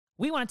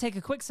We want to take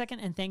a quick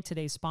second and thank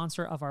today's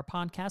sponsor of our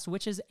podcast,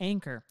 which is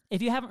Anchor.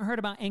 If you haven't heard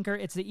about Anchor,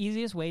 it's the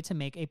easiest way to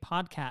make a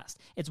podcast.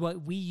 It's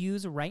what we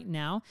use right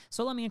now.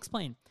 So let me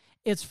explain.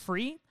 It's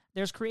free.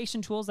 There's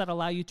creation tools that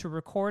allow you to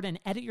record and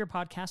edit your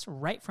podcast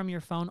right from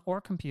your phone or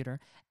computer.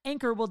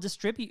 Anchor will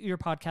distribute your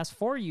podcast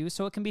for you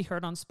so it can be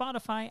heard on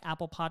Spotify,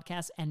 Apple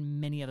Podcasts,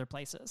 and many other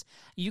places.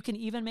 You can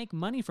even make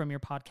money from your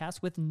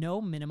podcast with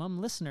no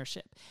minimum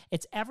listenership.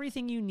 It's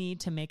everything you need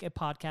to make a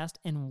podcast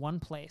in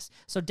one place.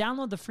 So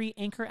download the free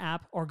Anchor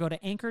app or go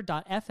to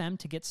anchor.fm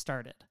to get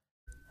started.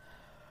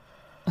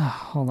 Oh,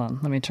 hold on.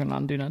 Let me turn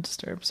on Do Not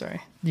Disturb.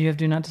 Sorry. Do you have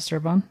Do Not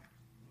Disturb on?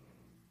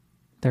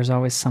 There's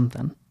always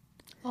something.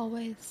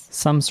 Always.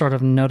 Some sort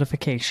of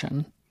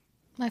notification.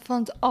 My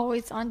phone's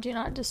always on Do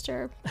Not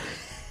Disturb.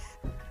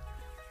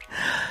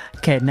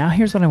 Okay, now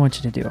here's what I want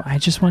you to do. I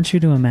just want you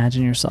to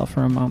imagine yourself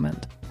for a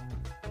moment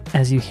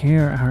as you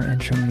hear our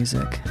intro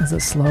music, as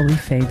it slowly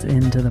fades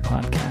into the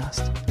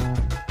podcast.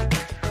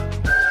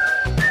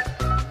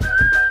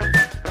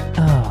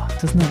 Oh,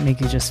 doesn't that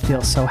make you just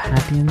feel so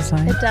happy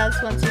inside? It does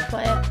once you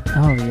play it.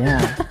 Oh,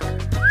 yeah.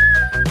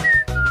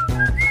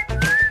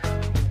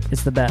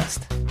 It's the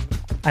best.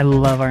 I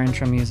love our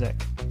intro music.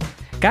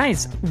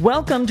 Guys,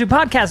 welcome to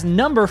podcast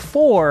number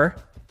 4.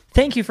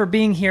 Thank you for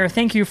being here.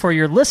 Thank you for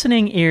your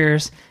listening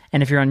ears.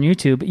 And if you're on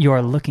YouTube,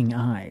 your looking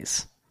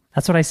eyes.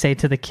 That's what I say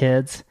to the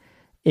kids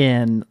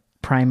in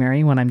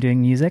primary when I'm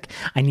doing music.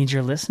 I need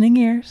your listening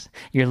ears,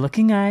 your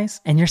looking eyes,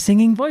 and your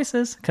singing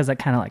voices, because that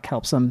kind of like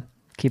helps them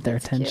keep their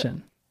attention.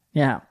 Cute.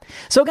 Yeah.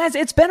 So guys,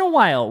 it's been a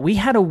while. We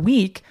had a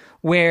week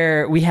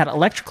where we had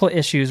electrical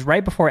issues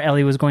right before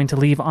Ellie was going to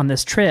leave on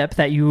this trip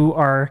that you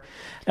are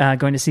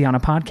going to see on a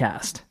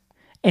podcast.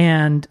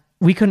 And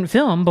we couldn't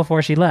film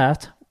before she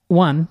left.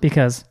 1,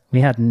 because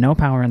we had no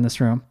power in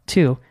this room.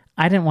 2,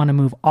 I didn't want to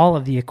move all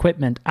of the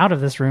equipment out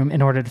of this room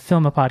in order to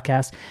film a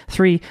podcast.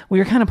 3, we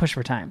were kind of pushed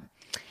for time.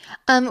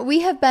 We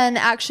have been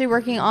actually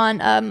working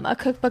on a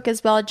cookbook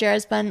as well.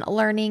 Jared's been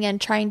learning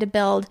and trying to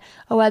build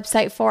a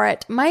website for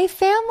it. My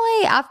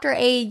family, after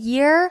a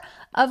year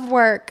of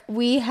work,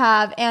 we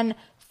have, and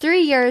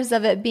 3 years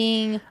of it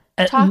being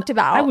talked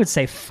about. I would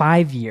say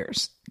 5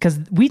 years, because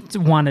we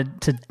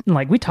wanted to,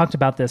 like, we talked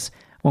about this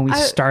when we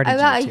started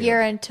about YouTube. A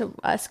year into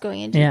us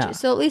going into YouTube.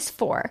 So at least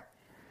 4.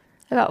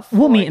 About 4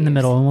 We'll meet in the years.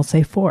 middle and we'll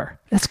say 4.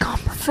 That's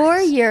compromise. 4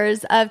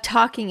 years of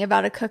talking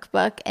about a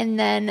cookbook, and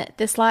then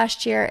this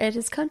last year it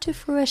has come to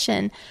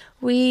fruition.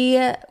 We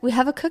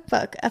have a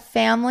cookbook, a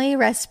family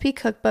recipe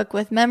cookbook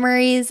with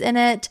memories in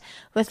it,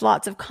 with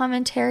lots of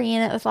commentary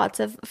in it, with lots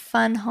of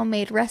fun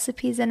homemade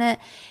recipes in it,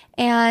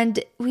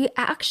 and we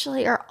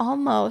actually are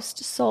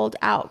almost sold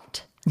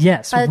out.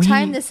 Yes. By the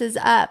time this is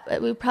up,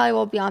 we probably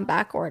will be on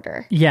back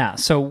order. Yeah.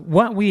 So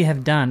what we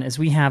have done is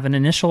we have an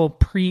initial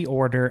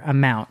pre-order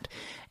amount,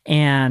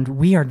 and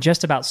we are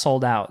just about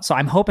sold out. So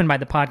I'm hoping by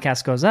the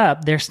podcast goes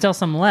up, there's still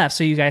some left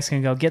so you guys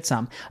can go get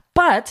some.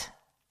 But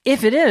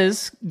if it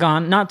is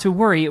gone, not to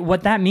worry.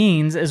 What that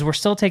means is we're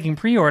still taking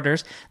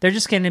pre-orders. They're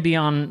just going to be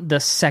on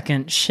the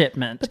second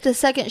shipment. But the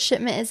second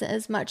shipment isn't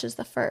as much as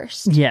the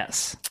first.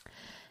 Yes.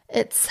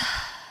 It's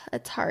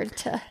hard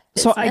to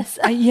So I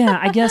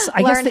guess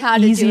the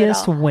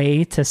easiest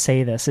way to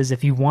say this is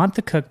if you want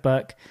the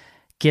cookbook,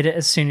 get it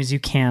as soon as you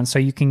can so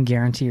you can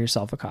guarantee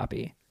yourself a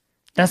copy.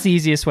 That's the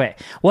easiest way.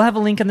 We'll have a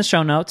link in the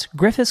show notes,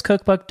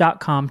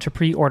 griffithscookbook.com, to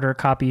pre-order a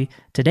copy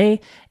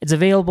today. It's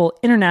available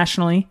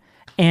internationally.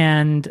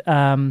 And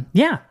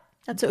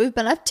that's what we've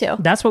been up to.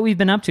 That's what we've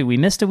been up to. We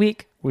missed a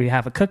week. We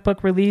have a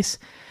cookbook release.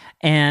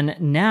 And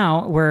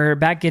now we're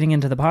back getting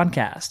into the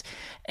podcast.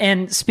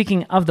 And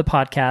speaking of the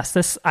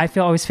podcast,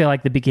 always feel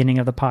like the beginning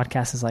of the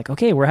podcast is like,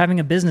 okay, we're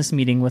having a business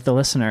meeting with the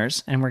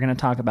listeners and we're going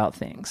to talk about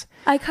things.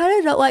 I kind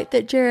of don't like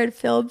that Jared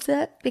films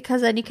it,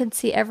 because then you can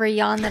see every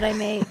yawn that I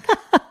make.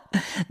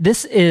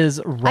 This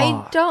is raw.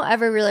 I don't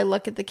ever really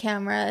look at the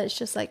camera. It's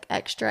just like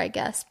extra, I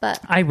guess.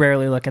 But I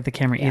rarely look at the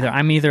camera either.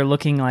 I'm either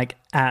looking like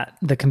at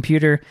the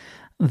computer,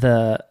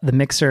 the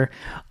mixer,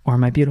 or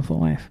my beautiful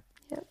wife,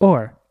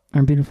 or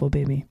our beautiful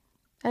baby.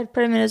 I'd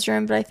put him in his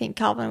room, but I think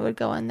Calvin would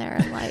go in there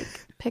and like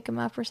pick him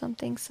up or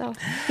something. So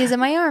he's in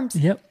my arms.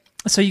 Yep.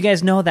 So you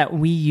guys know that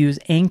we use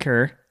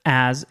Anchor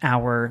as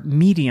our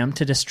medium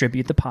to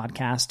distribute the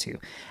podcast to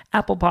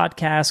Apple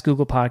Podcasts,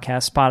 Google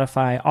Podcasts,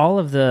 Spotify, all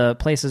of the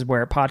places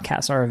where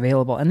podcasts are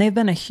available. And they've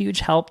been a huge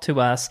help to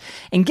us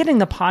in getting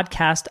the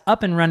podcast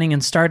up and running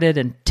and started,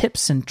 and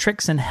tips and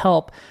tricks and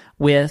help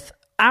with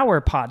our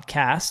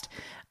podcast.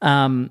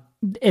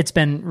 It's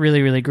been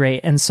really, really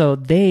great. And so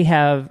they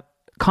have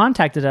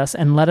contacted us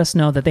and let us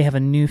know that they have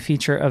a new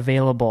feature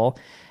available.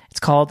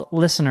 It's called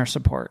Listener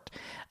Support.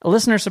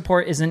 Listener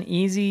Support is an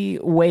easy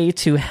way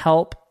to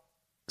help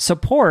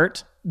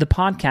support the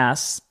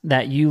podcasts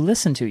that you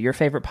listen to, your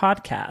favorite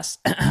podcasts.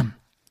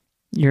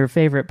 Your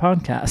favorite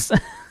podcast.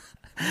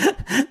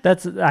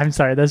 I'm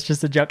sorry, that's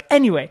just a joke.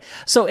 Anyway,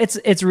 so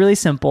it's really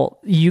simple.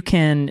 You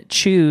can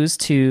choose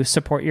to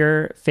support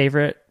your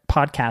favorite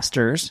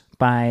podcasters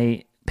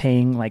by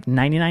paying like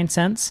 99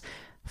 cents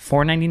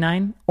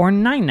 $4.99 or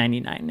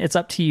 $9.99. It's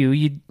up to you.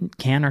 You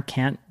can or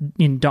can't.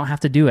 You don't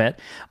have to do it.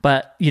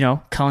 But,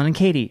 Cullen and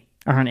Katie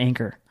are on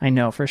Anchor. I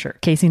know for sure.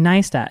 Casey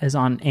Neistat is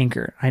on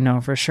Anchor. I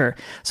know for sure.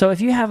 So if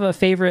you have a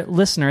favorite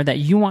listener that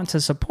you want to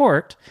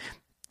support,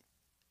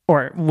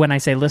 or when I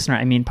say listener,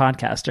 I mean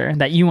podcaster,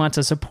 that you want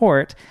to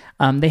support,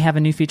 they have a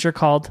new feature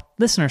called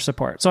Listener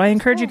Support. So I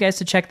encourage you guys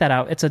to check that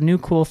out. It's a new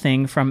cool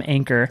thing from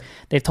Anchor.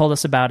 They've told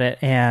us about it,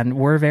 and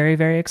we're very,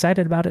 very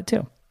excited about it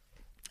too.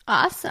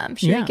 Awesome.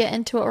 Should we get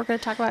into what we're going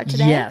to talk about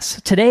today?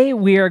 Yes. Today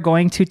we are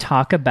going to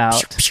talk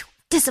about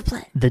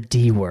discipline. The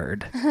D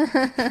word.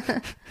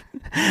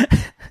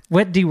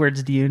 What D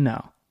words do you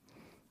know?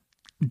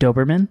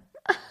 Doberman?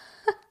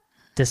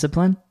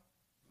 Discipline?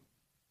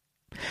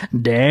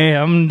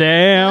 Damn.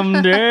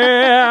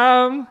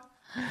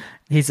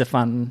 He's a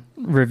fun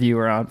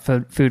reviewer on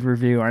food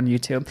review on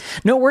YouTube.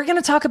 No, we're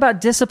going to talk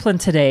about discipline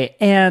today.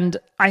 And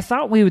I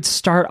thought we would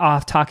start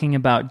off talking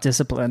about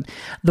discipline.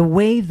 The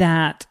way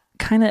that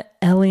kind of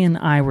Ellie and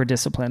I were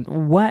disciplined.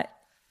 How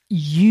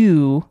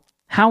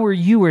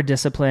you were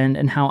disciplined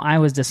and how I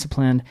was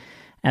disciplined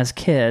as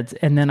kids.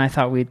 And then I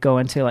thought we'd go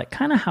into like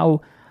kind of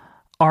how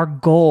our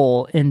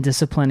goal in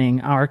disciplining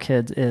our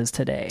kids is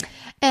today.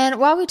 And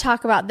while we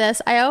talk about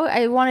this,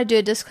 I want to do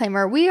a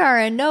disclaimer. We are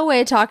in no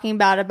way talking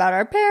about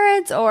our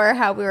parents or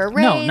how we were raised.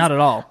 No, not at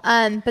all.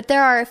 But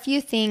there are a few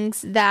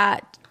things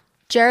that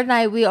Jared and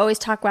I, we always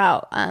talk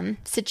about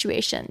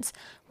situations.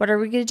 What are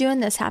we going to do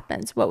when this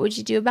happens? What would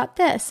you do about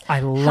this?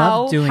 I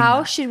love doing that.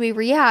 How should we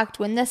react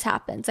when this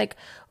happens? Like,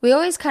 we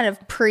always kind of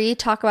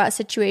talk about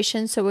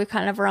situations so we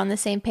kind of are on the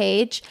same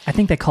page. I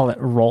think they call it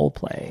role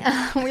play.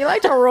 We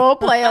like to role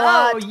play a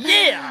lot. Oh,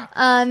 yeah.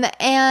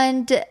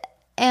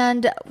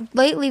 And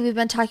lately we've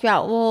been talking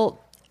about,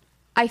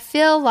 I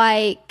feel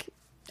like,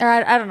 or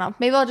I don't know,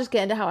 maybe I'll just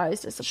get into how I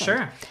was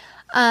disciplined.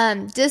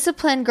 Sure.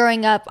 Disciplined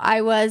growing up,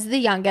 I was the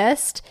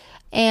youngest.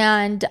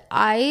 And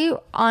I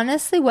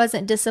honestly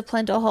wasn't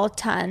disciplined a whole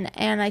ton.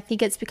 And I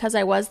think it's because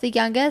I was the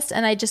youngest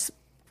and I just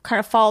kind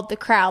of followed the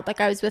crowd.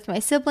 Like, I was with my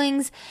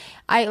siblings.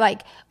 My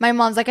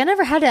mom's like, I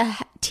never had to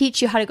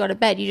teach you how to go to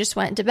bed. You just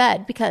went to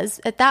bed,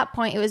 because at that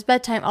point it was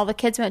bedtime. All the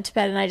kids went to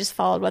bed and I just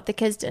followed what the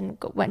kids did and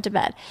went to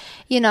bed,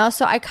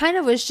 So I kind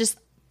of was just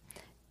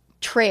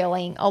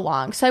trailing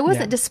along. So I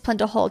wasn't disciplined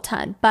a whole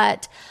ton,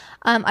 but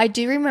I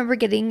do remember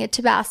getting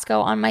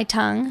Tabasco on my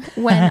tongue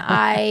when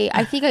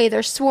I think I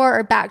either swore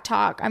or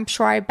backtalked. I'm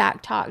sure I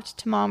backtalked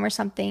to mom or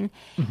something.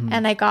 Mm-hmm.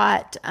 And I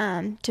got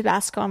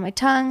Tabasco on my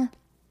tongue.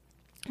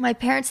 My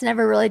parents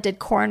never really did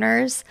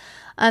corners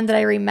that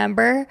I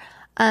remember.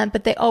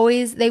 But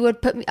they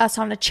would put us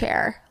on a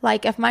chair.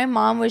 Like, if my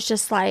mom was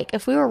just like,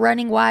 if we were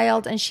running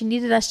wild and she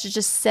needed us to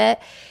just sit,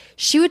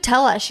 she would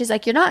tell us, she's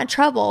like, you're not in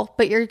trouble,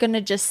 but you're going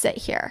to just sit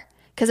here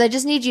because I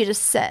just need you to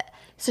sit.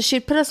 So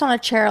she'd put us on a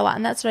chair a lot,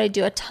 and that's what I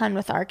do a ton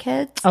with our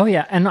kids. Oh,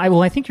 yeah. And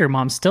I think your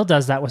mom still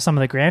does that with some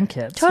of the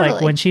grandkids. Totally.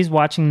 Like, when she's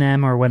watching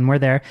them or when we're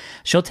there,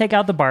 she'll take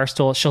out the bar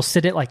stool. She'll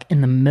sit it like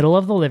in the middle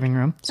of the living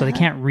room so they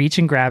can't reach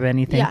and grab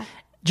anything. Yeah.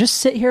 Just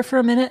sit here for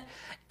a minute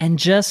and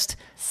just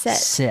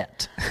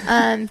sit.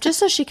 Just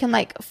so she can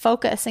like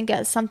focus and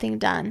get something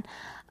done.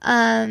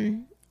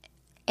 And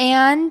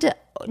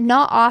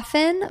not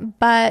often,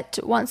 but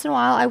once in a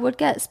while I would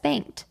get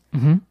spanked.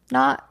 Mm-hmm.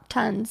 Not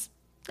tons.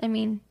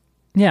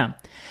 Yeah.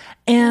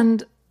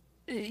 And,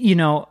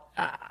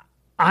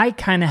 I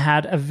kind of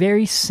had a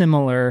very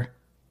similar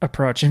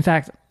approach. In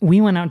fact, we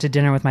went out to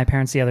dinner with my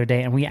parents the other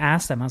day and we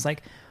asked them, I was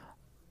like,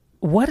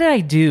 what did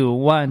I do,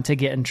 one, to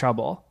get in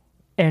trouble?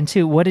 And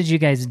two, what did you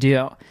guys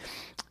do?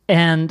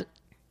 And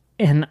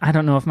I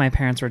don't know if my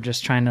parents were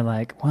just trying to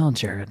like, well,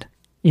 Jared,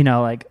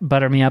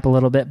 butter me up a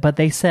little bit. But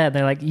they're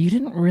like, you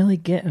didn't really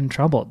get in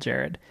trouble,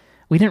 Jared.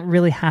 We didn't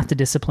really have to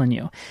discipline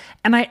you.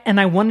 And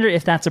I wonder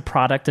if that's a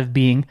product of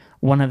being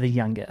one of the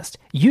youngest.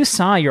 You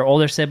saw your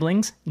older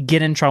siblings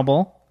get in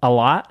trouble a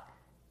lot,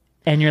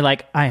 and you're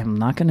like, I am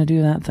not going to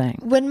do that thing.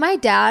 When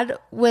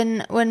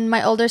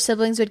my older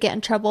siblings would get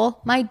in trouble,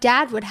 my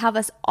dad would have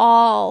us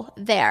all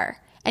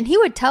there. And he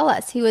would tell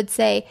us, he would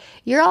say,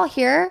 you're all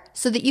here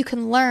so that you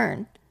can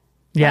learn.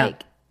 Yeah.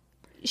 Like,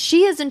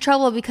 she is in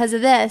trouble because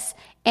of this,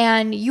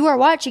 and you are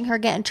watching her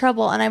get in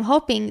trouble, and I'm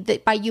hoping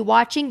that by you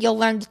watching, you'll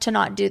learn to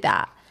not do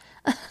that.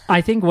 I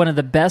think one of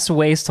the best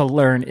ways to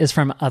learn is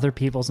from other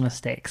people's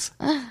mistakes.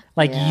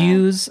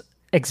 Use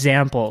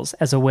examples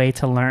as a way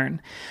to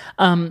learn.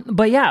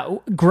 But yeah,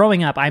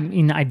 growing up, I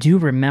do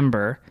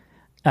remember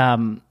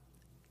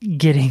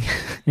getting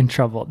in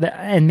trouble.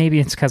 And maybe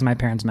it's because my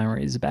parents'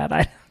 memory is bad.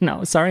 I don't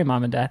know. Sorry,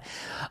 Mom and Dad.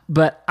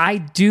 But I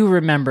do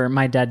remember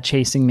my dad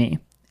chasing me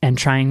and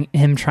trying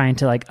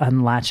to like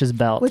unlatch his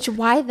belt.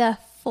 Why the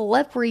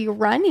flip were you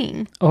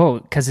running? Oh,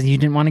 because you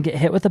didn't want to get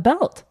hit with a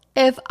belt.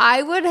 If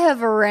I would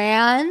have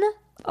ran,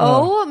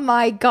 oh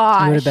my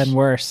gosh. It would have been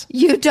worse.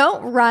 You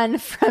don't run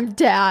from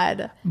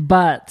Dad.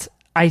 But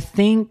I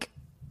think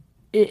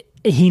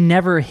he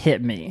never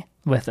hit me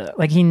with it.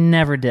 Like, he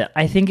never did.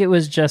 I think it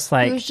was just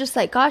like... It was just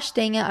like, gosh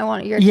dang it, I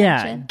want your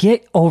attention. Yeah,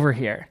 get over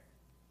here.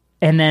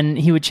 And then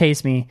he would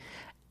chase me.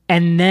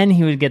 And then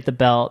he would get the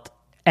belt.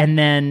 And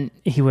then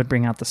he would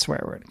bring out the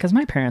swear word, because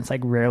my parents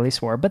like rarely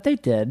swore, but they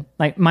did.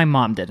 Like my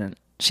mom didn't.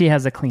 She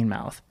has a clean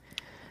mouth,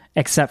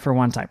 except for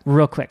one time.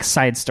 Real quick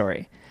side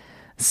story.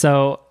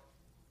 So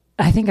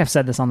I think I've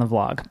said this on the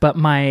vlog, but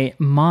my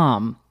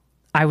mom,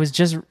 I was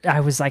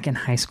like in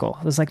high school.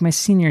 It was like my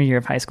senior year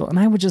of high school. And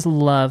I would just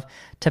love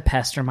to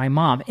pester my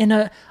mom in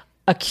a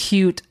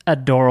cute,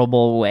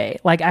 adorable way.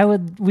 Like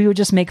we would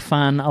just make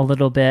fun a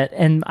little bit,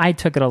 and I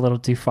took it a little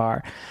too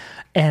far.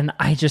 And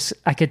I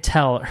could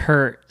tell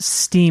her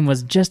steam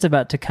was just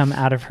about to come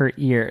out of her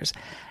ears.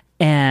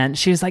 And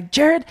she was like,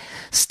 Jared,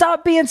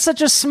 stop being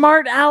such a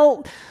smart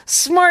ass.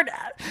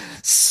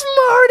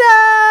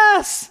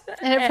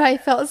 And it probably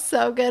felt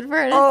so good for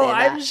her to say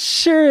that. I'm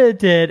sure it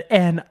did.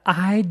 And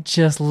I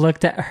just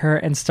looked at her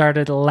and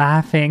started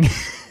laughing.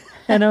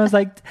 And I was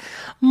like,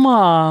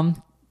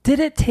 Mom, did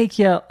it take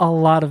you a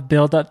lot of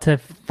build up to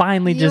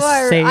finally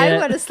say it? I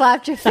would have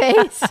slapped your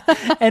face.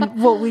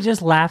 And we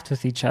just laughed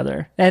with each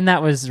other. And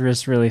that was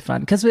just really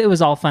fun, because it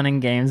was all fun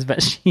and games,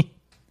 but it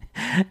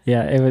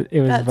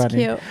was That's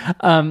funny. Cute.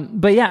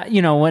 But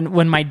yeah,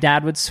 when my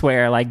dad would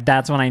swear, like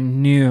that's when I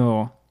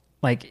knew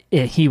like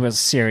he was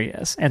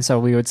serious. And so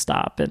we would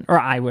stop, or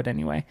I would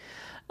anyway.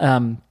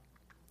 And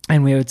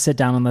we would sit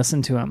down and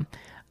listen to him.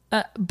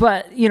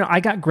 But I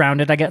got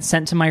grounded. I got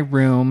sent to my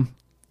room.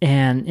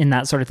 And in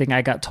that sort of thing,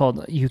 I got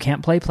told, you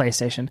can't play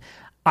PlayStation.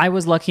 I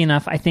was lucky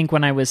enough, I think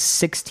when I was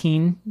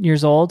 16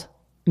 years old,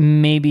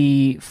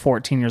 maybe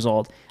 14 years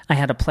old, I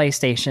had a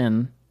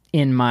PlayStation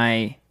in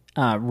my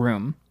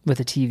room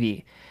with a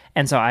TV.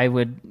 And so I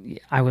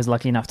was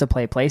lucky enough to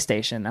play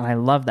PlayStation, and I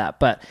love that.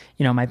 But,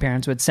 my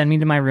parents would send me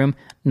to my room,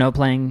 no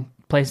playing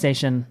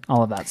PlayStation,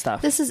 all of that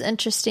stuff. This is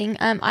interesting.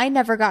 I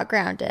never got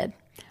grounded.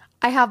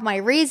 I have my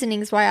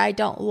reasonings why I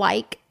don't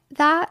like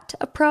that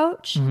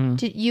approach.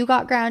 You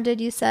got grounded,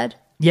 you said?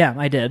 Yeah,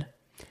 I did.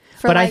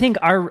 But I think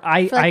I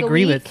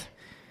agree with.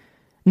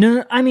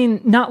 No, I mean,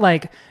 not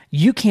like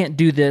you can't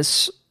do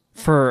this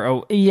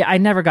I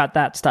never got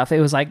that stuff.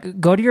 It was like,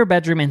 go to your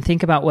bedroom and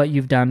think about what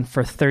you've done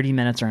for 30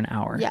 minutes or an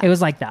hour. Yeah. It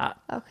was like that.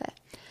 Okay.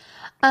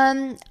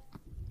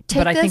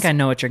 But I think I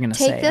know what you're going to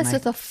say. Take this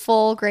with a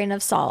full grain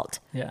of salt.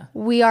 Yeah.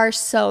 We are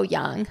so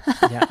young.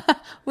 Yeah.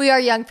 We are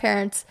young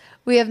parents.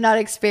 We have not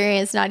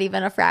experienced not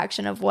even a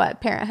fraction of what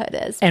parenthood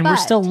is. And we're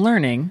still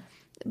learning.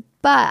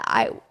 But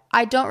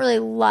I don't really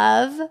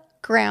love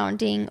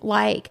grounding,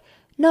 like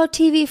no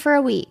TV for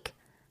a week,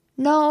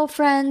 no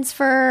friends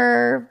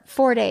for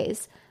 4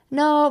 days.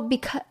 No,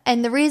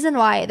 and the reason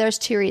why, there's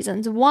two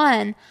reasons.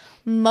 One,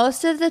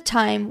 most of the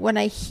time when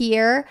I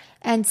hear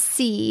and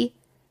see,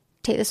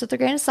 take this with a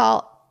grain of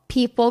salt,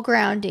 people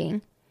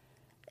grounding,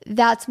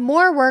 that's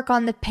more work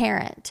on the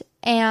parent.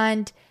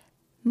 And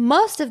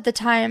most of the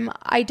time,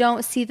 I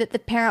don't see that the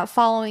parent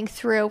following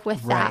through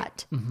with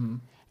that. Mm-hmm.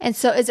 And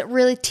so is it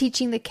really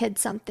teaching the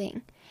kids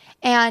something?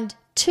 And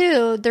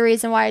two, the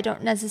reason why I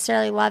don't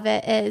necessarily love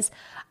it is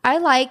I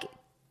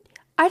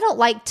don't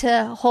like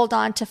to hold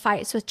on to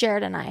fights with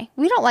Jared and I.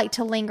 We don't like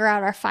to linger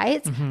out our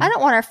fights. Mm-hmm. I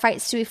don't want our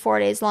fights to be 4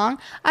 days long.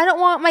 I don't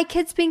want my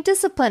kids being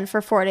disciplined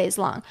for 4 days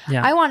long.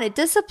 Yeah. I want to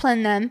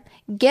discipline them,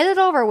 get it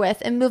over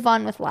with, and move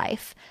on with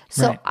life.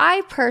 So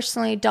I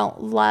personally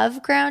don't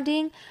love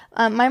grounding.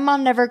 My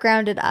mom never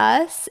grounded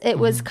us. It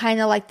was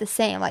kind of like the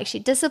same. Like she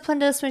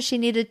disciplined us when she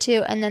needed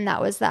to, and then that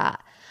was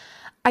that.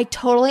 I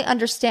totally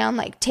understand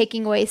like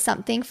taking away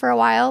something for a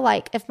while.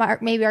 Like if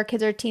maybe our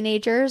kids are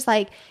teenagers,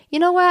 like, you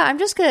know what? I'm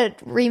just going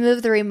to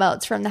remove the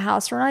remotes from the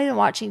house. We're not even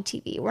watching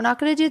TV. We're not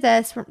going to do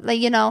this. We're,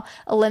 like,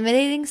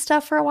 eliminating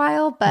stuff for a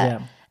while.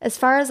 But as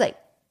far as like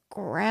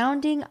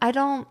grounding, I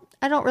don't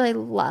really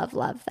love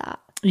that.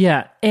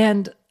 Yeah.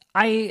 And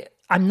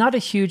I'm not a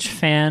huge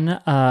fan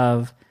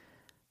of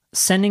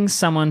sending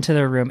someone to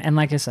their room. And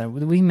like I said,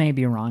 we may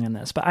be wrong in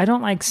this, but I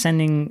don't like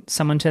sending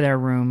someone to their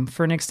room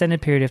for an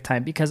extended period of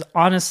time, because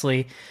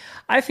honestly,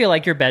 I feel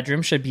like your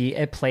bedroom should be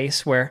a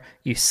place where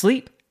you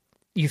sleep,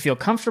 you feel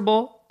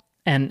comfortable,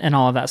 and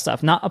all of that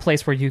stuff, not a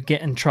place where you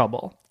get in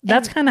trouble.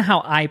 That's kind of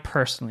how I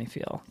personally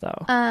feel,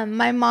 though.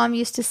 My mom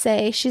used to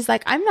say, she's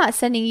like, I'm not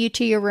sending you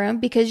to your room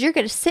because you're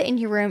going to sit in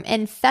your room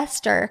and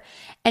fester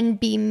and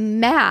be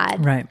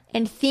mad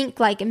and think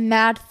like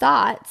mad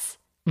thoughts.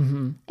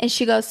 Mm-hmm. And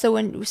she goes, so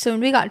when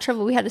we got in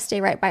trouble, we had to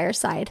stay right by her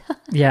side.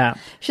 Yeah.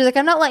 She's like,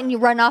 I'm not letting you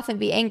run off and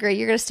be angry.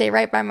 You're going to stay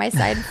right by my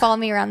side and follow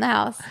me around the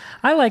house.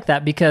 I like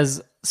that, because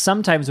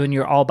sometimes when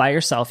you're all by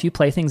yourself, you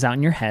play things out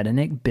in your head and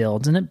it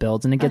builds and it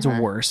builds and it gets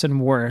worse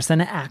and worse than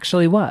it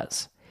actually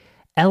was.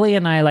 Ellie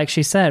and I, like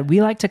she said,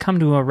 we like to come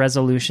to a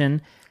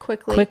resolution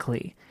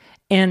quickly.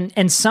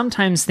 And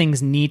sometimes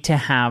things need to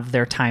have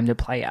their time to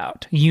play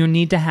out. You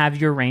need to have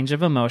your range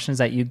of emotions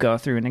that you go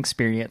through and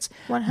experience.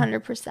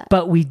 100%.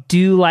 But we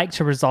do like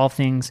to resolve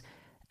things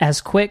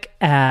as quick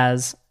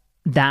as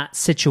that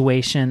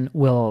situation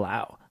will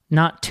allow.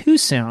 Not too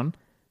soon,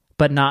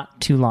 but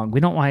not too long. We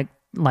don't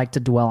like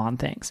to dwell on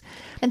things.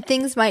 And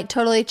things might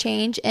totally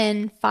change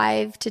in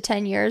 5 to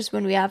 10 years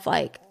when we have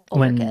like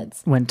older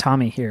kids. When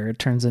Tommy here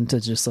turns into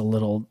just a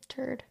little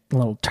turd.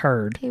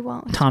 He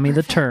won't. Tommy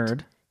the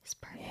turd. He's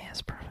perfect. Yeah,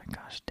 it's perfect.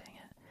 Gosh dang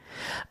it.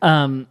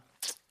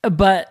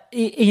 But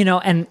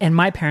and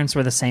my parents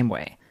were the same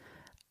way.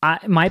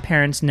 My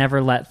parents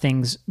never let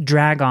things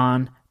drag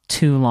on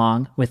too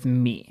long with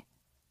me.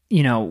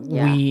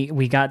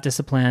 We got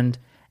disciplined,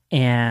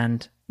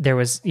 and there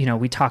was,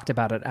 we talked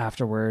about it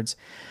afterwards.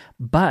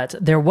 But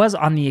there was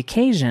on the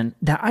occasion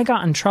that I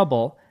got in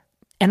trouble,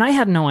 and I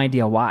had no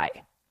idea why.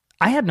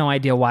 I had no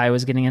idea why I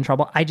was getting in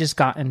trouble. I just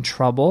got in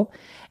trouble.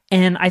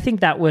 And I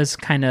think that was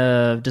kind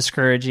of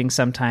discouraging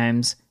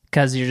sometimes,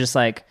 because you're just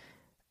like,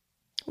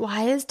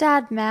 why is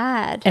Dad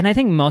mad? And I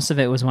think most of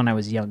it was when I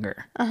was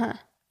younger.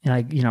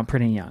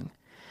 Pretty young.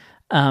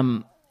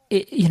 Why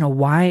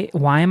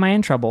am I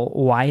in trouble?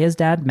 Why is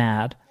Dad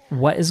mad?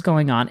 What is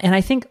going on? And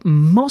I think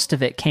most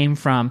of it came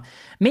from,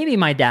 maybe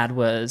my dad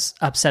was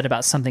upset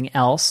about something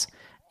else,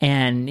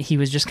 and he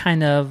was just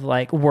kind of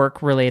like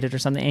work related or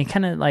something, and he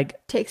kind of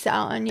like takes it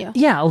out on you.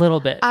 Yeah, a little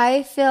bit.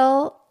 I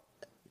feel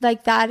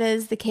like that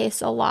is the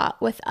case a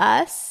lot with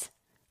us,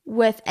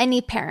 with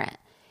any parent.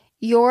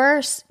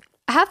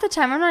 Half the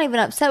time, I'm not even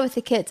upset with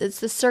the kids.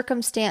 It's the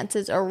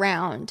circumstances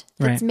around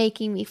that's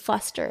making me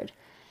flustered.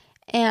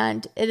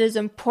 And it is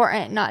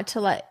important not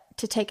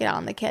to take it out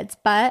on the kids,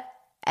 but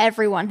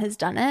everyone has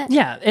done it.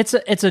 Yeah, it's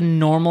a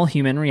normal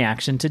human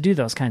reaction to do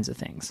those kinds of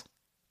things.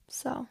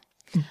 So,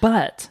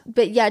 but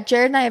yeah,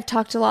 Jared and I have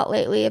talked a lot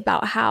lately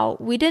about how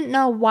we didn't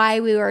know why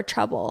we were in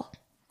trouble.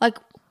 Like,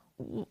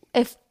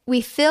 if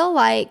we feel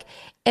like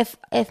if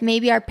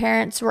maybe our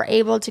parents were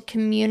able to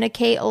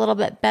communicate a little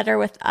bit better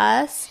with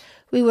us,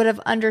 we would have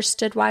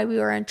understood why we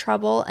were in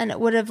trouble, and it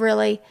would have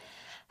really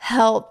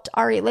helped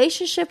our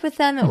relationship with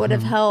them. It would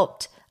have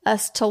helped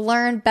us to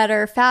learn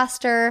better,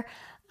 faster.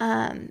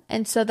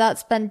 And so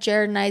that's been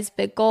Jared and I's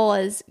big goal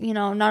is,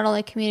 not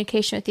only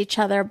communication with each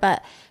other,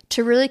 but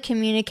to really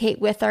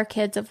communicate with our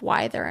kids of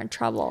why they're in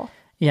trouble.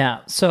 Yeah.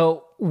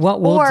 So what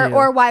we'll do.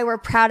 Or why we're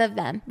proud of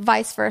them,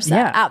 vice versa.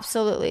 Yeah.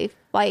 Absolutely.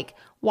 Like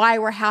why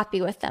we're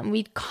happy with them.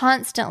 We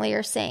constantly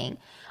are saying,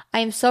 I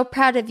am so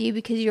proud of you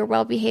because you're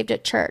well behaved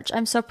at church.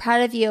 I'm so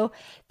proud of you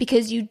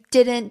because you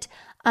didn't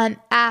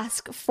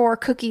ask for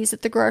cookies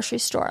at the grocery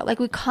store. Like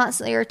we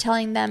constantly are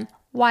telling them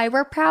why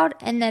we're proud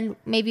and then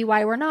maybe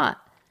why we're not.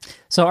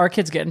 So our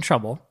kids get in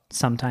trouble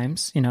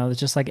sometimes,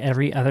 just like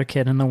every other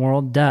kid in the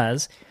world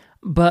does.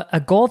 But a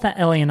goal that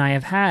Ellie and I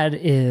have had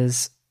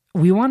is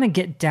we want to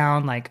get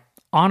down like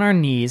on our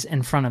knees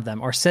in front of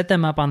them or sit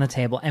them up on the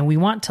table, and we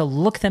want to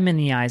look them in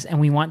the eyes and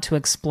we want to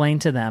explain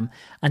to them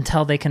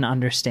until they can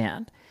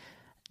understand.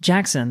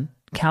 Jackson,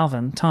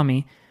 Calvin,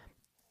 Tommy,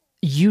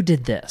 you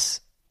did this.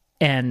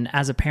 And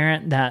as a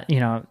parent that,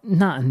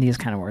 not in these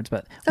kind of words,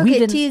 but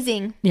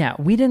teasing. Yeah,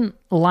 we didn't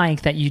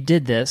like that you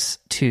did this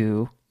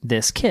to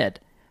this kid.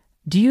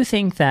 Do you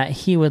think that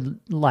he would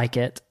like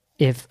it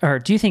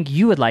do you think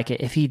you would like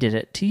it if he did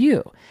it to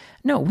you?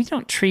 No, we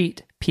don't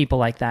treat people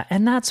like that.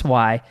 And that's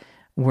why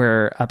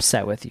we're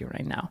upset with you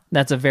right now.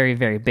 That's a very,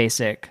 very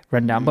basic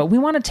rundown. But we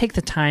want to take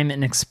the time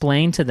and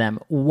explain to them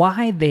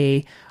why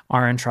they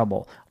are in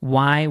trouble,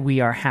 why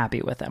we are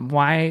happy with them,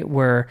 why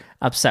we're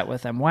upset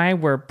with them, why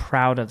we're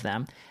proud of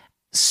them.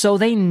 So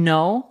they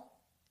know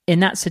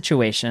in that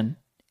situation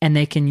and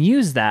they can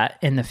use that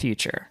in the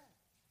future.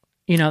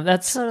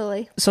 That's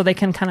totally. So they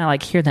can kind of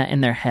like hear that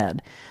in their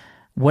head.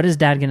 What is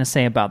Dad going to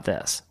say about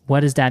this?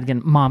 What is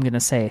Mom going to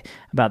say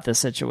about this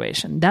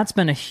situation? That's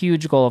been a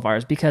huge goal of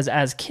ours because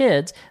as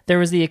kids, there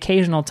was the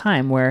occasional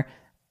time where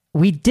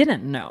we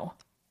didn't know.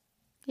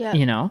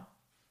 Yeah.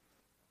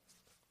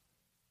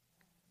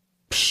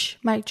 Psh,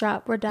 mic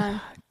drop. We're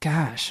done.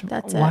 Gosh,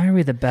 that's why it. are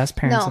we the best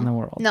parents in the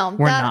world? No,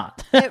 we're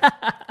not.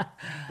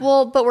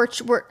 But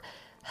we're.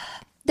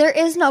 There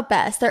is no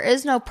best. There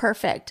is no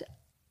perfect.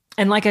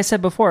 And like I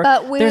said before,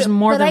 there's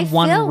more than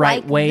one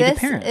right way to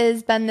parent. This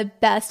has been the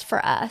best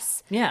for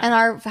us. Yeah. And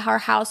our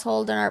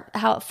household and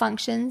how it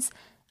functions,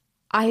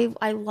 I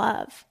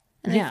love.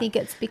 And I think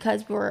it's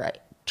because we're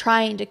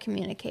trying to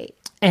communicate.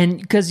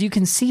 And because you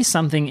can see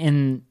something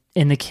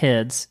in the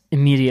kids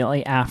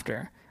immediately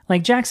after.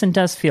 Like Jackson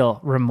does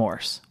feel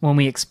remorse when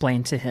we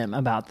explain to him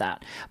about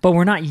that. But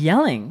we're not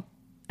yelling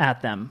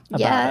at them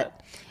about it.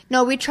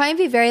 No, we try and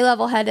be very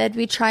level-headed.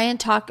 We try and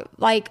talk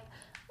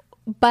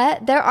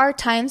but there are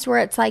times where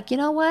it's like, you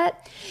know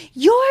what?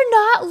 You're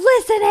not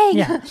listening.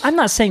 Yeah, I'm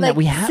not saying that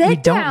we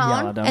don't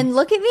yell at them. And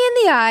look at me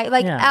in the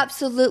eye.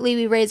 Absolutely,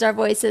 we raise our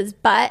voices,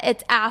 but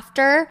it's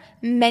after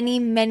many,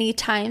 many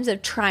times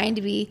of trying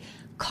to be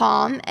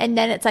calm, and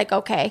then it's like,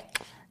 okay,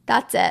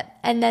 that's it.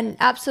 And then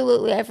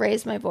absolutely, I've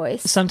raised my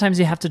voice. Sometimes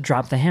you have to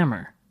drop the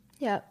hammer.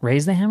 Yeah.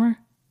 Raise the hammer?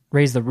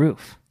 Raise the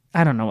roof.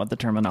 I don't know what the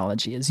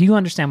terminology is. You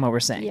understand what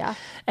we're saying. Yeah.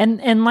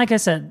 And like I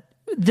said,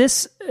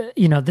 this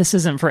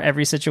isn't for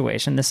every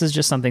situation. This is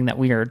just something that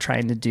we are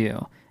trying to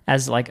do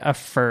as like a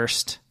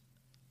first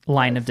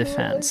line of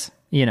defense,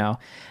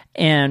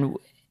 and,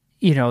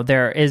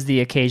 there is the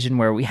occasion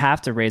where we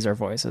have to raise our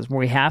voices, where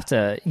we have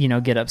to,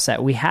 get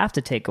upset. We have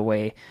to take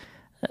away,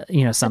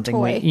 something,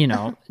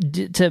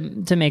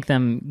 to make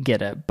them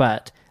get it.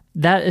 But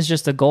that is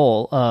just a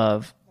goal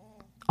of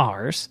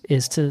ours,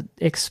 is to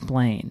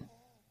explain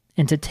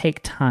and to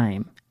take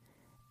time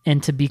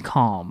and to be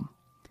calm.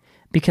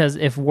 Because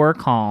if we're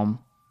calm,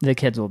 the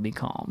kids will be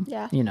calm.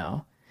 Yeah. You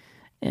know,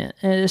 and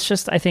it's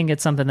just, I think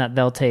it's something that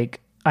they'll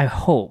take, I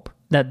hope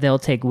that they'll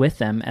take with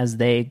them as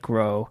they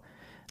grow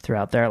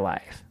throughout their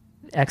life.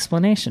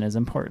 Explanation is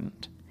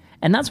important.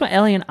 And that's what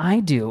Ellie and I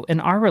do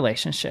in our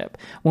relationship.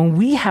 When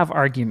we have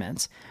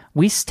arguments,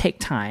 we take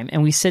time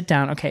and we sit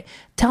down. Okay,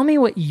 tell me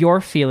what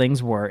your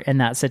feelings were in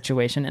that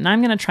situation. And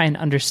I'm going to try and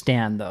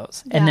understand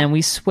those. And then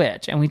we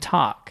switch and we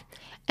talk.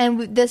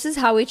 And this is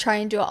how we try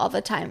and do it all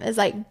the time, is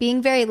like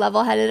being very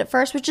level-headed at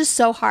first, which is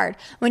so hard.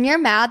 When you're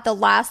mad, the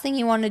last thing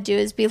you want to do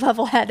is be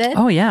level-headed.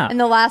 Oh, yeah. And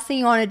the last thing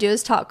you want to do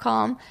is talk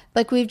calm.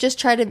 Like we've just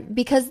tried to,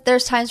 because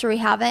there's times where we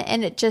haven't,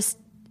 and it's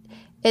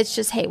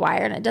just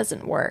haywire and it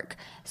doesn't work.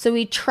 So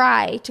we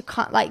try to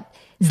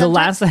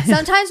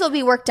sometimes we'll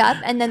be worked up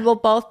and then we'll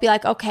both be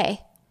like,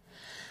 okay,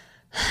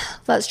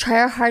 let's try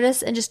our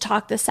hardest and just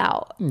talk this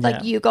out.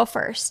 Like you go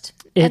first.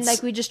 And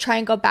like we just try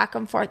and go back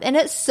and forth. And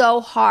it's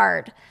so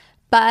hard,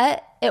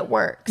 but it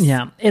works.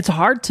 Yeah. It's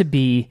hard to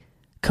be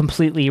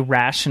completely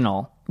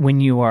rational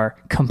when you are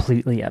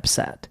completely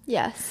upset.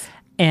 Yes.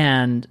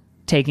 And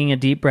taking a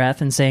deep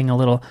breath and saying a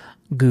little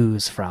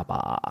goose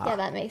fraba. Yeah,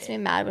 that makes me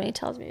mad when he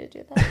tells me to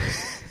do that.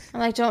 I'm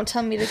like, don't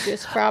tell me to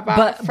goose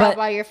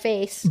fraba your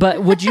face.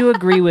 But would you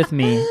agree with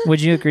me? Would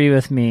you agree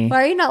with me?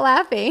 Why are you not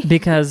laughing?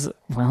 Because,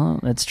 well,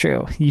 it's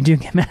true. You do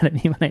get mad at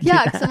me when I do that.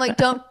 Yeah, because I'm like,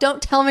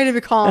 don't tell me to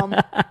be calm.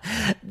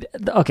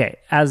 Okay,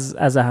 as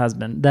a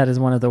husband, that is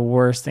one of the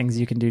worst things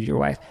you can do to your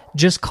wife.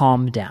 Just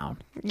calm down.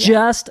 Yeah.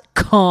 Just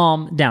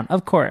calm down.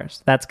 Of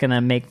course, that's going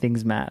to make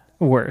things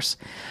worse.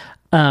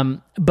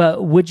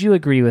 But would you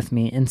agree with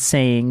me in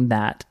saying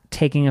that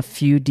taking a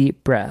few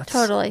deep breaths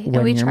when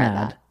and we you're try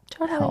mad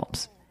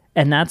helps?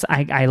 And that's,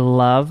 I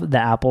love the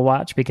Apple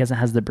Watch because it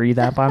has the breathe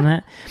app on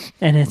it.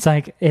 And it's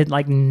like, it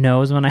like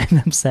knows when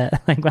I'm upset.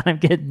 Like when I'm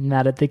getting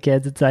mad at the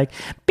kids, it's like,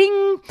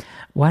 bing,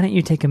 why don't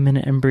you take a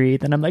minute and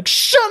breathe? And I'm like,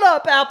 shut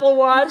up, Apple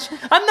Watch.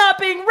 I'm not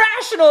being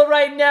rational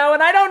right now.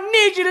 And I don't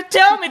need you to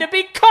tell me to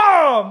be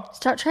calm.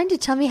 Stop trying to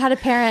tell me how to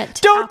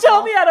parent. Don't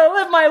tell me how to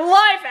live my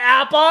life,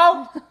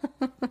 Apple.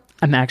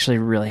 I'm actually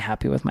really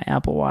happy with my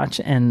Apple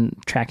Watch and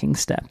tracking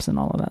steps and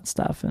all of that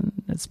stuff. And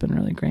it's been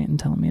really great in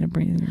telling me to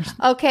breathe.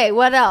 Okay,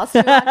 what else do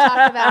you want to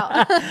talk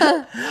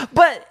about?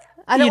 But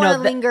I don't want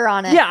to linger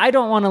on it. Yeah, I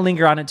don't want to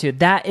linger on it too.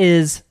 That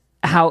is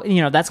how,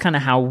 that's kind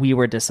of how we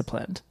were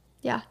disciplined.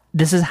 Yeah.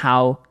 This is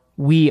how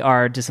we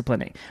are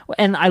disciplining.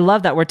 And I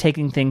love that we're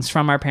taking things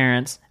from our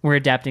parents, we're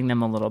adapting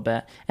them a little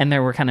bit, and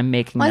then we're kind of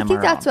making them our own. I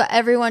think that's what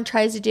everyone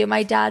tries to do.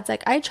 My dad's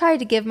like, I tried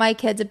to give my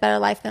kids a better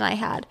life than I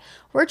had.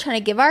 We're trying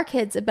to give our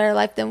kids a better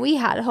life than we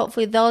had.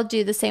 Hopefully they'll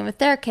do the same with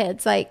their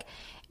kids. Like,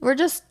 we're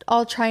just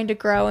all trying to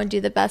grow and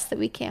do the best that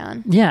we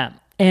can. Yeah.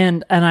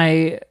 And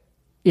I,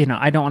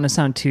 I don't want to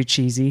sound too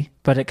cheesy,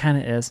 but it kind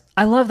of is.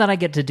 I love that I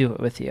get to do it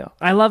with you.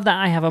 I love that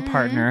I have a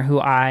partner who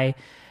I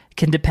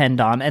can depend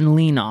on and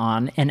lean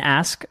on and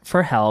ask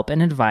for help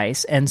and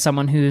advice, and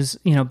someone who's,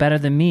 better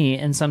than me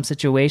in some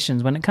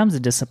situations when it comes to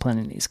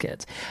disciplining these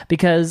kids.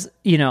 Because,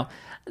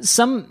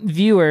 some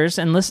viewers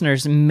and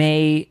listeners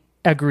may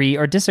agree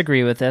or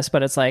disagree with this,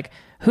 but it's like,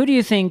 who do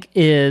you think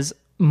is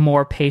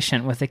more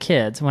patient with the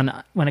kids when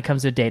it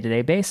comes to a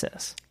day-to-day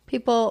basis?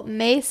 People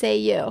may say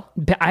you.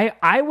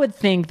 I would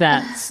think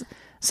that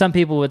some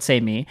people would say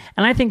me,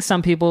 and I think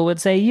some people would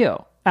say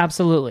you.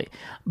 Absolutely.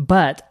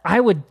 But I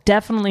would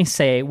definitely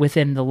say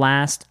within the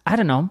last,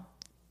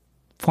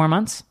 4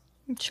 months.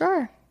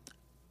 Sure.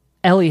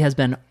 Ellie has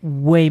been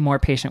way more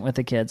patient with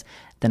the kids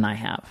than I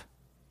have.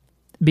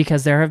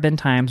 Because there have been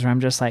times where I'm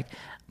just like,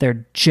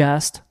 they're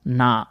just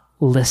not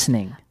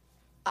listening.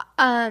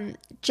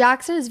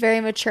 Jackson is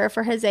very mature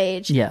for his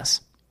age.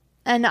 Yes.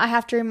 And I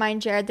have to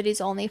remind Jared that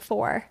he's only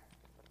 4.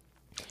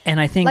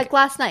 And I think, like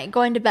last night,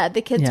 going to bed,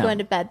 the kids going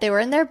to bed, they were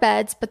in their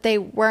beds, but they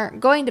weren't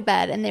going to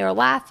bed, and they were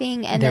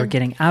laughing, and they were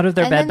getting out of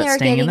their bed, but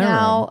staying in their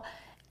room.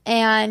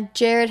 And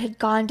Jared had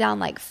gone down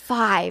like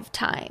 5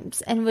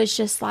 times and was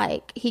just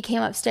like, he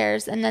came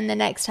upstairs, and then the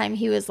next time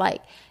he was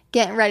like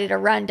getting ready to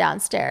run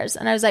downstairs,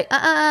 and I was like,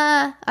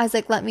 I was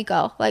like, let me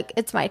go, like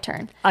it's my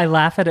turn. I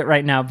laugh at it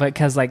right now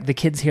because like the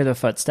kids hear the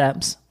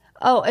footsteps.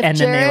 Oh, and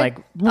Jared, then they like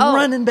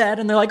run in bed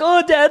and they're like,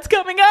 oh, Dad's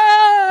coming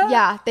up.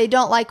 Yeah, they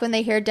don't like when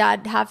they hear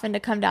Dad having to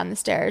come down the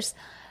stairs.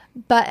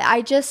 But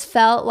I just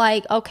felt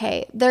like,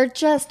 okay, they're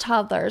just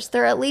toddlers.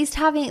 They're at least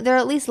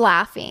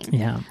laughing.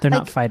 Yeah, they're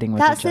not fighting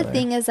with each other. That's the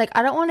thing is like,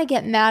 I don't want to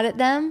get mad at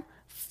them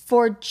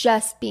for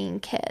just being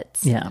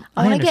kids. Yeah,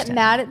 I want to get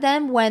mad at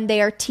them when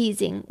they are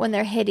teasing, when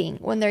they're hitting,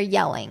 when they're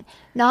yelling.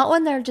 Not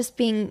when they're just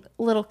being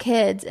little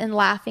kids and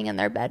laughing in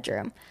their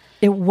bedroom.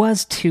 It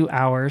was 2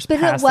 hours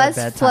but past it was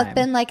their bedtime.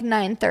 flipping like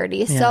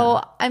 9:30. Yeah.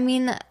 So, I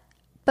mean,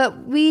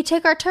 but we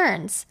take our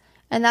turns.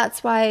 And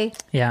that's why...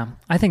 Yeah,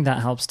 I think that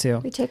helps too.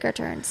 We take our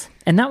turns.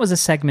 And that was a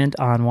segment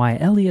on why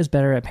Ellie is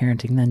better at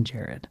parenting than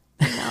Jared.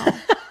 No.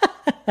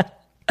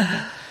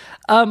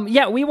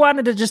 Yeah, we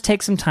wanted to just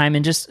take some time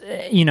and just,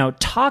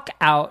 talk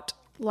out...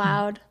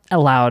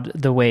 Aloud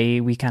the way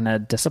we kind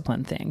of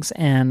discipline things.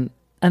 And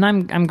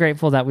I'm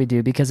grateful that we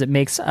do because it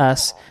makes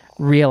us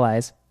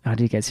realize How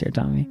do you guys hear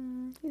Tommy?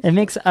 It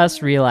makes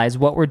us realize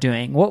what we're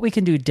doing, what we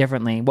can do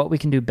differently, what we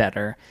can do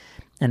better,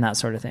 and that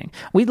sort of thing.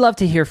 We'd love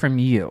to hear from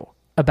you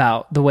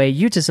about the way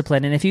you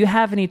discipline. And if you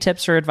have any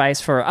tips or advice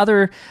for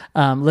other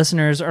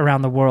listeners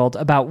around the world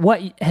about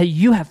what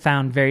you have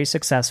found very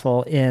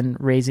successful in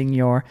raising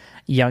your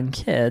young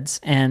kids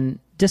and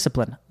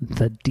discipline,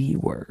 the D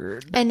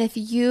word. And if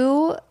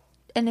you,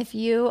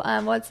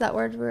 what's that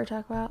word we were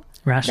talking about?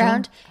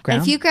 Ground.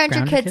 And if you ground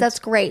your kids, that's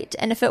great.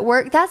 And if it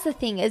works, that's the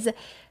thing is,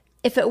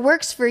 if it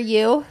works for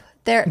you,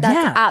 that's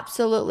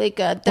absolutely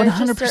good. There's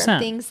 100%. Just certain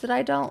things that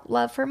I don't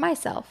love for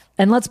myself.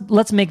 And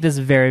let's make this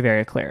very,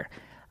 very clear.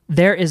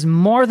 There is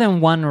more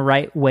than one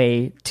right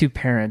way to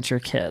parent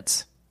your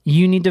kids.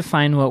 You need to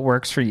find what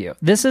works for you.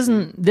 This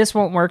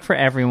won't work for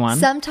everyone.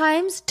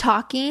 Sometimes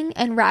talking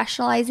and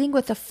rationalizing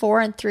with a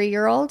 4 and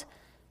 3-year-old,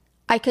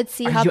 I could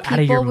see how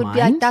people would be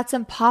like, that's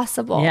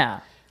impossible.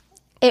 Yeah.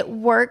 It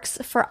works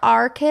for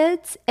our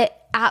kids. It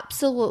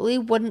absolutely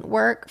wouldn't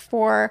work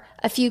for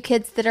a few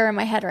kids that are in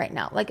my head right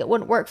now. Like, it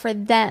wouldn't work for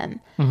them.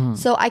 Mm-hmm.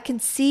 So I can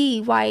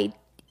see why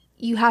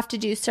you have to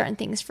do certain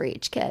things for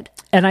each kid.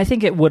 And I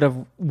think it would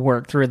have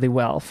worked really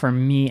well for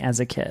me as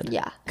a kid.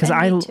 Yeah. Because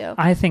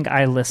I think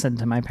I listened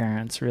to my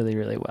parents really,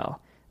 really well.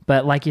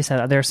 But like you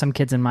said, there are some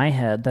kids in my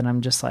head that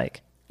I'm just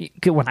like,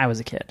 when I was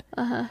a kid,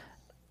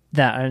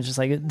 that I was just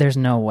like, there's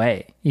no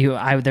way.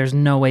 There's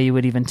no way you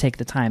would even take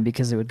the time,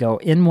 because it would go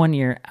in one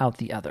ear, out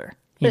the other.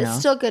 But it's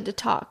still good to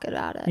talk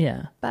about it.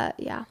 Yeah. But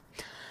yeah.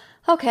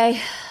 Okay.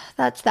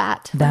 That's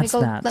that. Let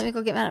me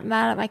go get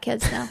mad at my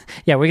kids now.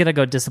 Yeah, we're going to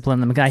go discipline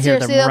them. I hear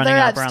them running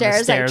up upstairs, around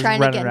the stairs, like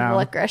trying to get in the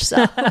licorice.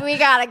 So we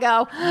got to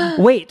go.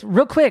 Wait,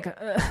 real quick.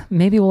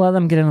 Maybe we'll let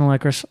them get in the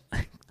licorice.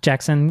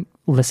 Jackson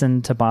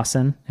listened to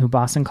Boston, who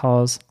Boston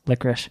calls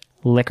licorice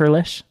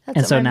licorlish.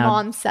 That's what my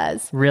mom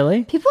says.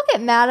 Really? People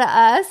get mad at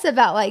us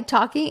about like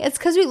talking. It's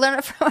because we learn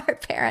it from our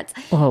parents.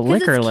 Well,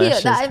 licorlish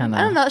is I don't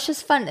know. It's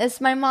just fun. It's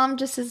my mom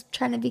just is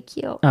trying to be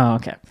cute. Oh,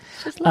 okay.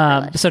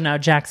 So now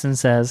Jackson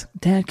says,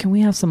 Dad, can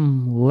we have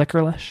some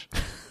licorlish?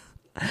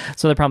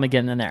 So they're probably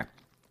getting in there.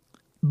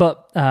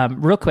 But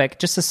real quick,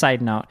 just a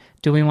side note.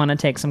 Do we want to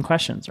take some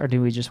questions, or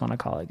do we just want to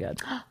call it good?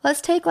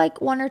 Let's take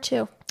like 1 or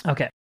 2.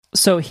 Okay.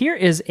 So here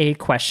is a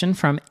question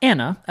from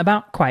Anna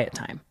about quiet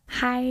time.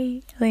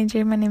 Hi, Elaine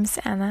J. My name is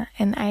Anna,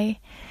 and I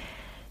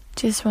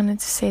just wanted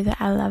to say that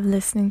I love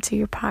listening to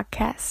your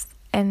podcast.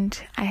 And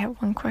I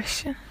have one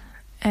question.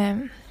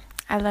 I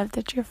love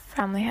that your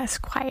family has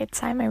quiet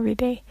time every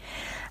day.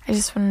 I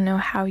just want to know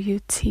how you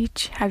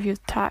teach. Have you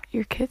taught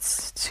your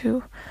kids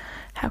to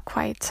have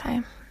quiet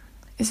time?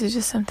 Is it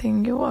just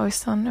something you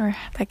always done, or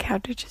like how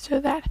did you do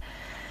that?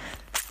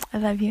 I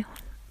love you.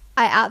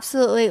 I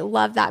absolutely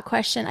love that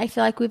question. I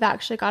feel like we've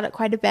actually got it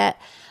quite a bit.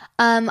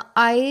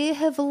 I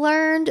have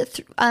learned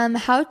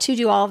how to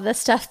do all of this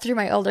stuff through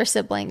my older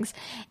siblings.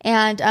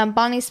 And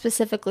Bonnie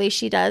specifically,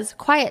 she does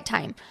quiet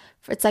time.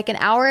 It's like an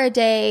hour a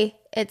day.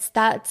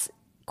 That's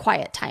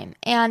quiet time.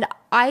 And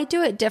I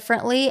do it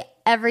differently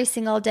every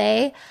single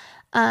day.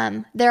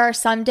 There are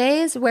some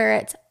days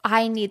where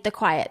I need the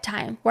quiet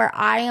time, where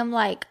I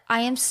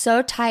am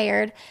so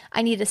tired.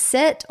 I need to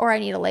sit, or I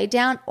need to lay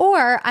down,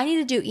 or I need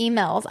to do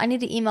emails. I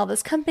need to email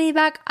this company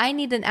back. I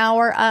need an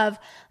hour of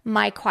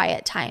my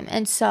quiet time.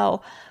 And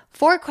so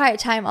for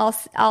quiet time,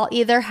 I'll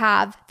either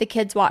have the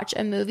kids watch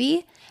a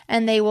movie,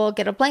 and they will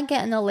get a blanket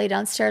and they'll lay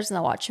downstairs and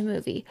they'll watch a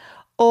movie.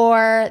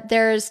 Or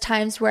there's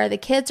times where the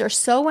kids are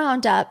so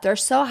wound up, they're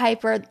so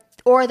hyper,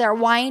 or they're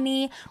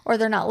whiny, or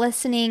they're not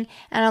listening.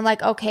 And I'm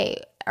like,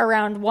 okay,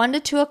 around 1 to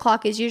 2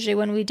 o'clock is usually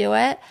when we do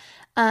it.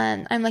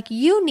 I'm like,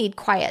 you need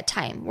quiet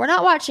time. We're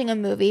not watching a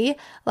movie.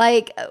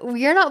 Like,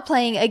 you're not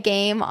playing a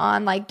game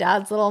on like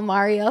Dad's little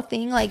Mario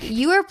thing. Like,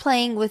 you are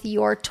playing with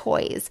your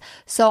toys.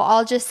 So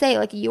I'll just say,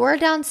 like, you are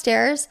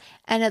downstairs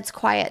and it's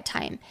quiet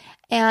time.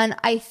 And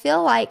I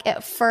feel like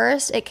at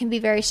first it can be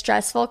very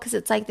stressful, because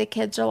it's like the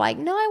kids are like,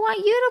 no, I want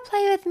you to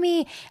play with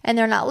me. And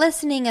they're not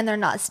listening, and they're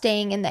not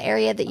staying in the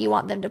area that you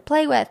want them to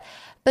play with.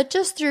 But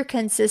just through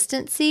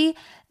consistency,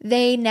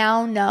 they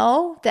now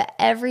know that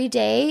every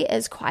day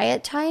is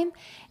quiet time.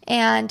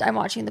 And I'm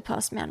watching the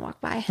postman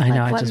walk by. I know.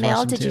 Like, what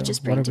mail did you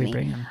just bring to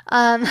me?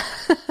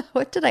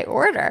 What did I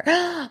order?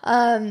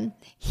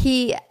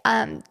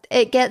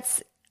 It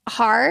gets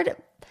hard,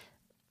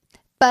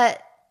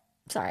 but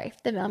sorry,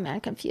 the mailman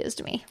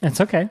confused me.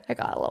 It's okay. I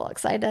got a little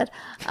excited.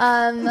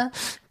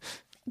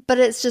 But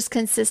it's just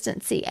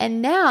consistency.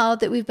 And now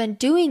that we've been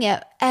doing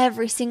it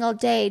every single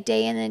day,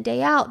 day in and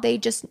day out, they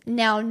just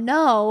now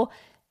know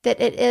that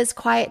it is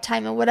quiet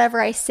time. And whatever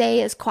I say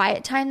is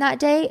quiet time that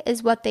day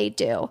is what they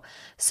do.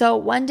 So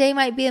one day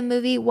might be a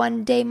movie.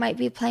 One day might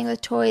be playing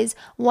with toys.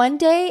 One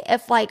day,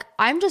 if like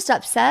I'm just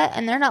upset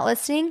and they're not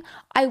listening,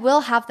 I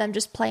will have them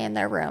just play in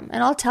their room.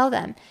 And I'll tell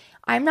them,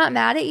 I'm not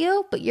mad at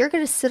you, but you're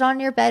going to sit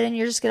on your bed and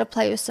you're just going to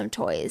play with some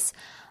toys.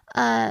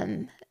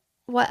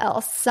 What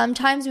else?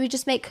 Sometimes we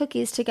just make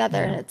cookies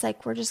together, and it's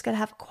like we're just going to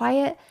have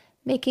quiet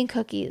making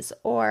cookies.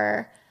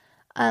 Or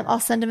I'll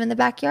send them in the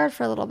backyard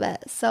for a little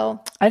bit.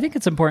 So I think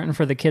it's important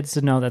for the kids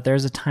to know that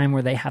there's a time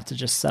where they have to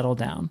just settle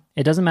down.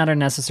 It doesn't matter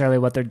necessarily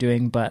what they're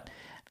doing, but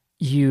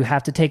you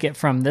have to take it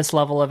from this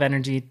level of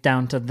energy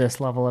down to this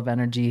level of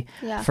energy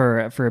for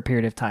a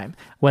period of time.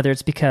 Whether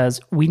it's because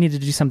we need to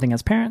do something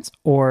as parents,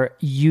 or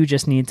you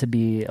just need to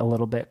be a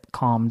little bit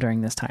calm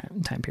during this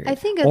time period. I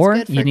think it's or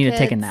good for you need kids, to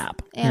take a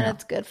nap. and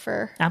it's good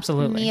for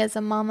absolutely me as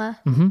a mama.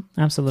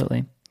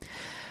 Absolutely.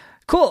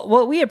 Cool.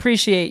 Well, we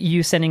appreciate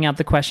you sending out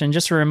the question.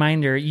 Just a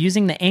reminder,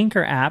 using the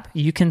Anchor app,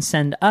 you can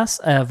send us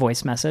a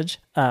voice message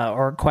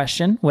or a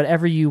question,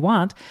 whatever you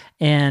want,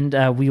 and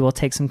we will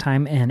take some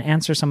time and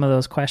answer some of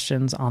those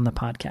questions on the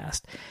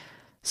podcast.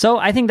 So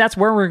I think that's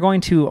where we're going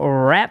to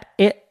wrap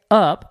it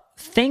up.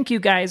 Thank you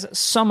guys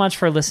so much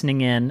for listening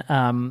in.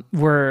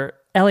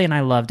 Ellie and I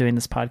love doing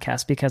this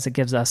podcast because it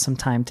gives us some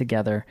time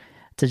together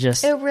to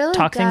just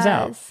talk things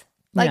out.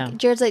 Like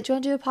Jared's like, do you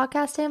want to do a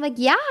podcast today? I'm like,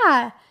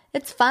 yeah.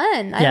 It's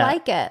fun. I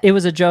like it. It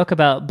was a joke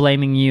about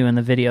blaming you in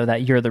the video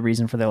that you're the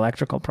reason for the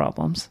electrical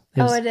problems.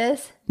 It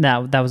is?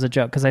 No, that was a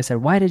joke because I said,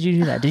 why did you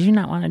do that? Did you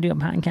not want to do a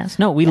podcast?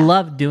 No, we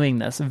love doing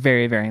this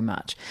very, very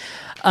much.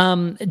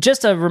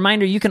 Just a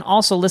reminder, you can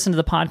also listen to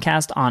the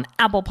podcast on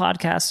Apple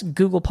Podcasts,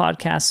 Google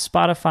Podcasts,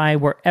 Spotify,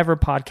 wherever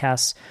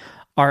podcasts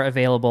are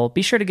available.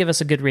 Be sure to give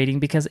us a good rating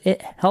because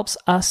it helps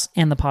us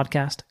and the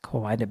podcast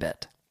quite a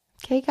bit.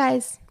 Okay,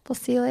 guys. We'll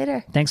see you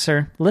later. Thanks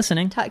for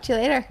listening. Talk to you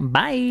later.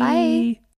 Bye. Bye.